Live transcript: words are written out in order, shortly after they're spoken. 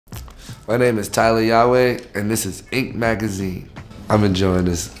My name is Tylah Yaweh, and this is INKED magazine. I'm enjoying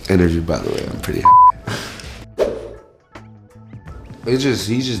this interview, by the way. I'm pretty happy. He's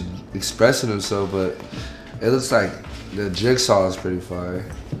just expressing himself, but it looks like the jigsaw is pretty fire.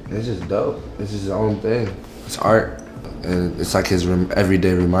 It's just dope. It's his own thing. It's art, and it's like his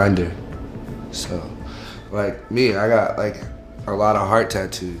everyday reminder. So, like me, I got like a lot of heart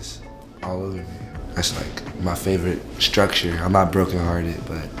tattoos all over me. That's like my favorite structure. I'm not brokenhearted,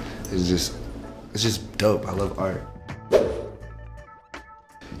 but it's just dope. I love art.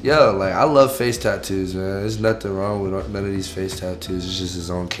 Yo, like I love face tattoos, man. There's nothing wrong with none of these face tattoos. It's just his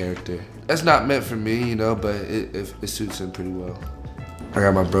own character. That's not meant for me, you know, but it suits him pretty well. I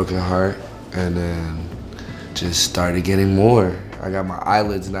got my broken heart, and then just started getting more. I got my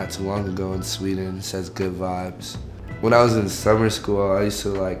eyelids not too long ago in Sweden. It says good vibes. When I was in summer school, I used to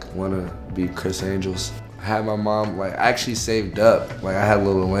like want to be Chris Angels. I had my mom, like, actually saved up. Like, I had a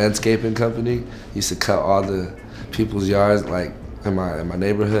little landscaping company. Used to cut all the people's yards, like, in my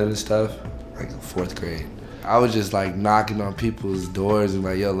neighborhood and stuff, like 4th grade. I was just like knocking on people's doors and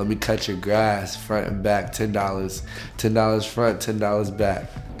like, yo, let me cut your grass front and back, $10. $10 front, $10 back.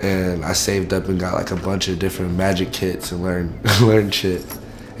 And I saved up and got like a bunch of different magic kits and learned shit.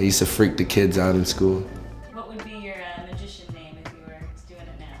 I used to freak the kids out in school. What would be your magician name if you were doing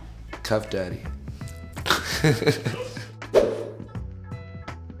it now? Cuff Daddy.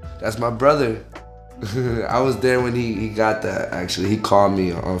 That's my brother. I was there when he got that, actually. He called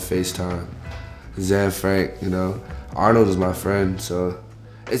me on FaceTime. Zan Frank, you know. Arnold is my friend, so.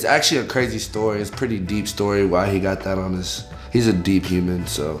 It's actually a crazy story. It's a pretty deep story why he got that on his. He's a deep human,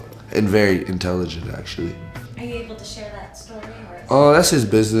 so. And very intelligent, actually. Are you able to share that story? Oh, that's his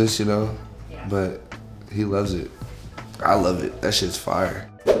business, you know. Yeah. But he loves it. I love it. That shit's fire.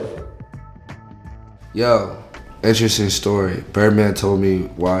 Yo. Interesting story. Birdman told me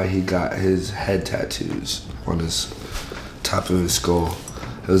why he got his head tattoos on his top of his skull.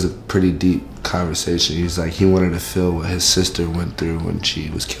 It was a pretty deep conversation. He was like, he wanted to feel what his sister went through when she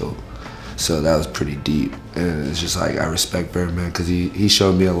was killed. So that was pretty deep. And it's just like, I respect Birdman because he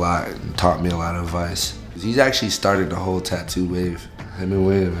showed me a lot and taught me a lot of advice. He's actually started the whole tattoo wave. Him and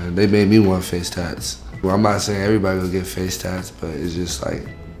Wayne, man, they made me want face tats. Well, I'm not saying everybody will get face tats, but it's just like,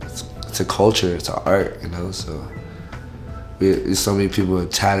 it's a culture, it's an art, you know, so. There's so many people are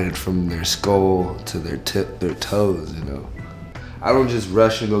tatted from their skull to their toes, you know. I don't just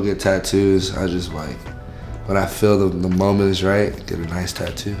rush and go get tattoos. I just like, when I feel the moment is right, get a nice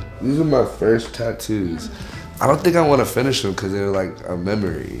tattoo. These are my first tattoos. I don't think I want to finish them because they're like a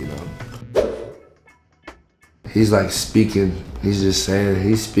memory, you know. He's like speaking, he's just saying,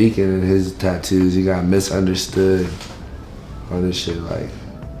 he's speaking in his tattoos. He got misunderstood on this shit, like,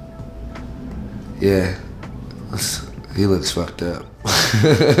 yeah. He looks fucked up.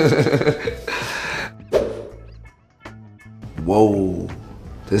 Whoa,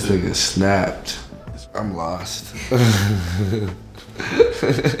 this nigga snapped. I'm lost.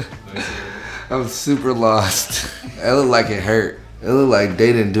 I'm super lost. It looked like it hurt. It looked like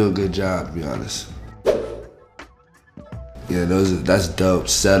they didn't do a good job, to be honest. Yeah, that's dope.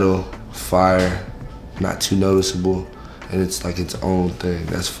 Settle, fire, not too noticeable, and it's like its own thing.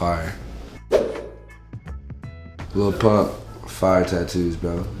 That's fire. Lil Pump, fire tattoos,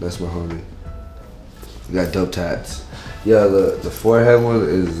 bro. That's my homie. We got dope tats. Yeah, the forehead one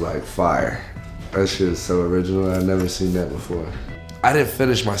is like fire. That shit is so original. I've never seen that before. I didn't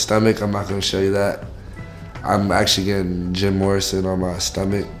finish my stomach. I'm not gonna show you that. I'm actually getting Jim Morrison on my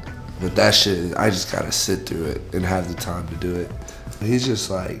stomach. But that shit, I just gotta sit through it and have the time to do it. He's just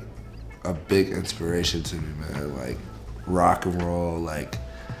like a big inspiration to me, man. Like rock and roll, like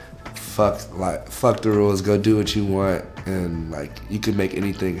fuck the rules, go do what you want, and like you can make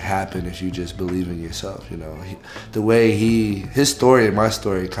anything happen if you just believe in yourself, you know. The way his story and my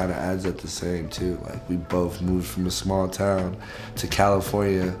story kind of adds up the same too. Like we both moved from a small town to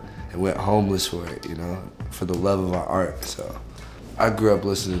California and went homeless for it, you know, for the love of our art. So I grew up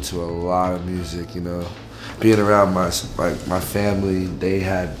listening to a lot of music, you know. Being around my family, they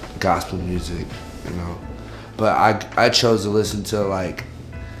had gospel music, you know. But I chose to listen to like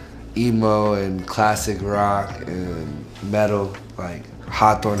emo and classic rock and metal, like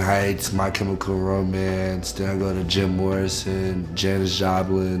Hawthorne Heights, My Chemical Romance. Then I go to Jim Morrison, Janis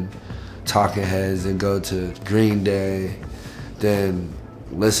Joplin, Talking Heads, and go to Green Day. Then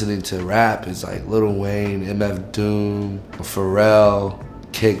listening to rap is like Lil Wayne, MF Doom, Pharrell,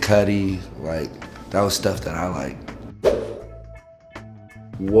 Kid Cudi. Like that was stuff that I liked.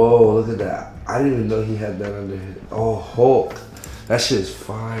 Whoa, look at that. I didn't even know he had that under his, oh, Hulk. That shit is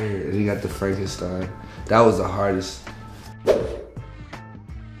fire. And he got the Frankenstein. That was the hardest.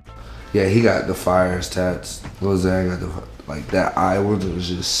 Yeah, he got the fire tats. Lil Xan got the, like that eye one was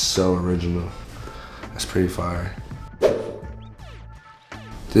just so original. That's pretty fire.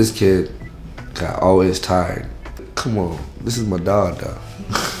 This kid got always tired. Come on, this is my dog though.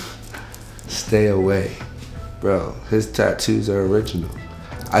 Stay away. Bro, his tattoos are original.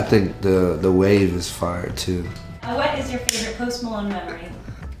 I think the wave is fire too. What is your favorite Post Malone memory?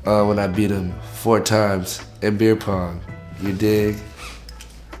 When I beat him 4 times in beer pong. You dig?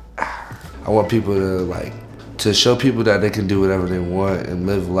 I want people to show people that they can do whatever they want and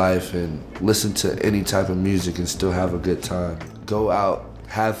live life and listen to any type of music and still have a good time. Go out,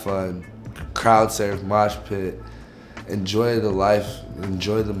 have fun, crowd surf, mosh pit, enjoy the life,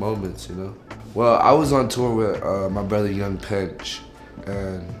 enjoy the moments, you know? Well, I was on tour with my brother Young Pinch,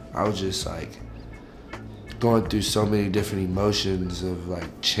 and I was just like going through so many different emotions of like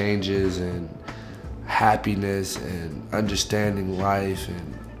changes and happiness and understanding life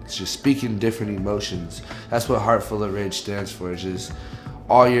and just speaking different emotions. That's what Heart Full of Rage stands for. It's just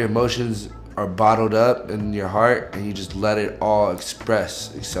all your emotions are bottled up in your heart and you just let it all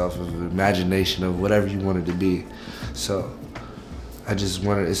express itself of imagination of whatever you want it to be. So I just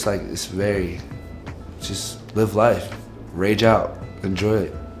wanted, just live life, rage out, enjoy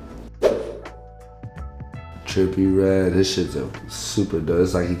it. Trippy Red, this shit's a super dope.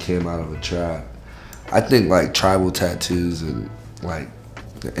 It's like he came out of a tribe. I think like tribal tattoos and like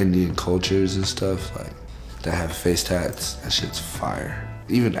the Indian cultures and stuff, like that have face tats, that shit's fire.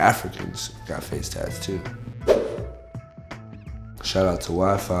 Even Africans got face tats too. Shout out to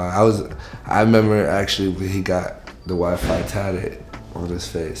Wi-Fi. I remember actually when he got the Wi-Fi tatted on his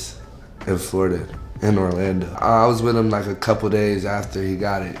face in Florida, in Orlando. I was with him like a couple days after he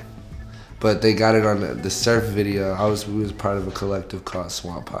got it, but they got it on the surf video. We was part of a collective called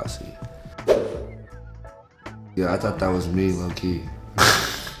Swamp Posse. Yeah, I thought that was me, low-key.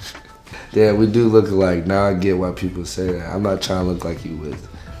 Yeah, we do look alike. Now I get why people say that. I'm not trying to look like you with,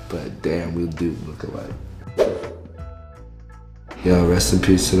 but damn, we do look alike. Yo, rest in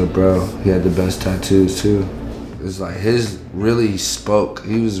peace to the bro. He had the best tattoos too. It's like his really spoke.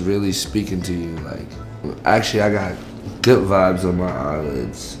 He was really speaking to you. Like, actually, I got good vibes on my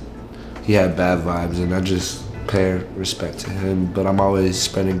eyelids. He had bad vibes, and I just pay respect to him. But I'm always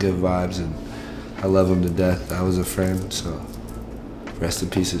spreading good vibes, and I love him to death. I was a friend, so rest in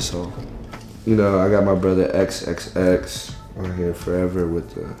peace, his soul. You know, I got my brother XXX on here forever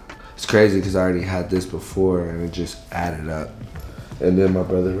with the. It's crazy because I already had this before, and it just added up. And then my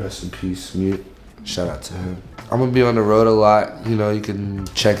brother, rest in peace, Mute. Shout out to him. I'm gonna be on the road a lot. You know, you can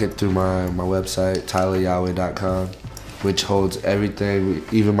check it through my website, TylahYaweh.com, which holds everything,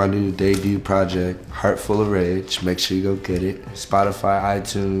 even my new debut project, Heart Full of Rage. Make sure you go get it. Spotify,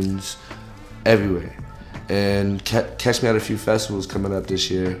 iTunes, everywhere. And catch me at a few festivals coming up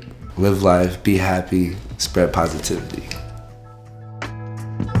this year. Live life, be happy, spread positivity.